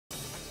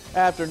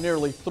After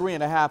nearly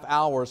 3.5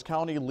 hours,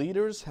 county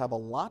leaders have a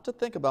lot to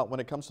think about when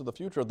it comes to the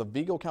future of the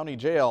Vigo County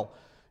Jail.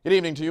 Good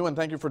evening to you and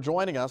thank you for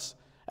joining us.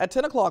 At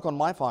 10 o'clock on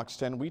My Fox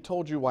 10, we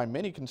told you why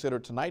many consider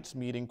tonight's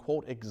meeting,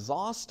 quote,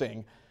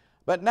 exhausting.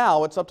 But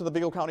now it's up to the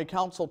Vigo County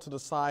Council to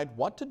decide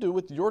what to do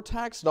with your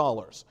tax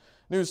dollars.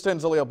 News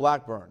 10's Leah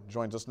Blackburn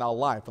joins us now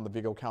live from the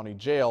Vigo County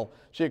Jail.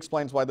 She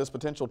explains why this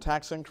potential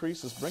tax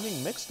increase is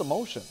bringing mixed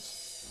emotions.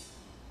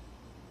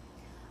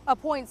 A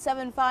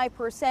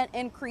 0.75%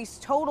 increase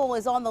total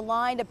is on the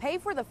line to pay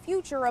for the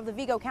future of the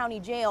Vigo County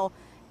Jail.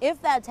 If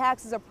that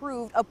tax is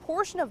approved, a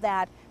portion of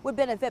that would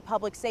benefit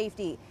public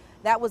safety.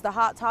 That was the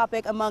hot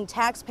topic among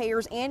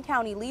taxpayers and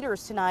county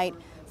leaders tonight.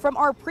 From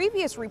our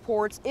previous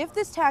reports, if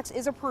this tax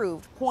is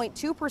approved,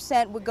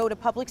 0.2% would go to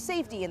public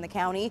safety in the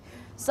county.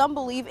 Some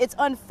believe it's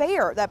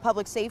unfair that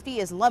public safety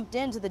is lumped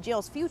into the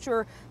jail's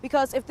future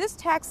because if this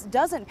tax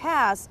doesn't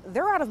pass,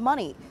 they're out of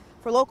money.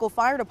 For local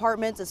fire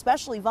departments,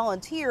 especially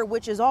volunteer,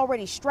 which is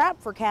already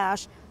strapped for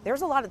cash,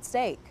 there's a lot at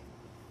stake.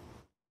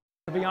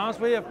 To be honest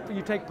with you, if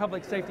you take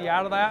public safety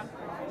out of that,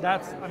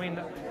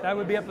 that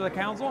would be up to the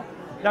council.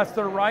 That's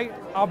their right.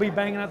 I'll be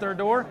banging at their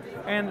door.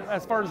 And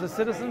as far as the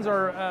citizens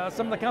or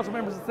some of the council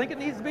members that think it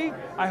needs to be,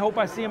 I hope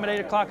I see them at 8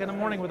 o'clock in the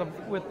morning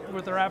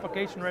with their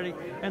application ready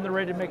and they're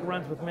ready to make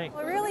runs with me.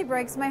 It really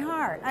breaks my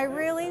heart. I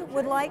really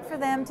would like for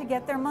them to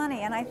get their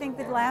money, and I think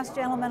the last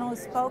gentleman who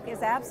spoke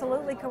is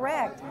absolutely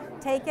correct.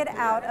 Take it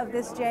out of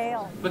this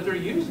jail. But they're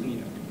using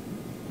you.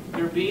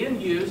 You're being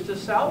used to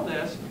sell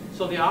this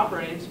so the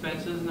operating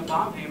expenses and the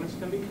bond payments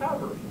can be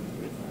covered.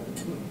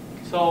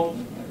 So,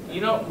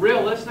 you know,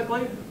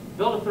 realistically,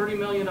 build a $30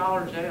 million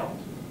jail.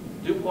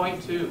 Do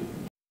 0.2.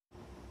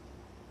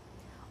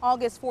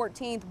 August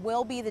 14th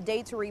will be the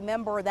date to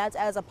remember. That's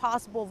as a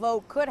possible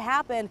vote could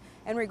happen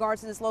in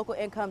regards to this local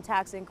income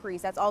tax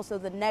increase. That's also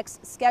the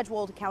next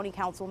scheduled county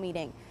council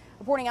meeting.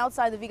 Reporting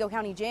outside the Vigo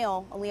County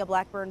Jail, Leah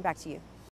Blackburn, back to you.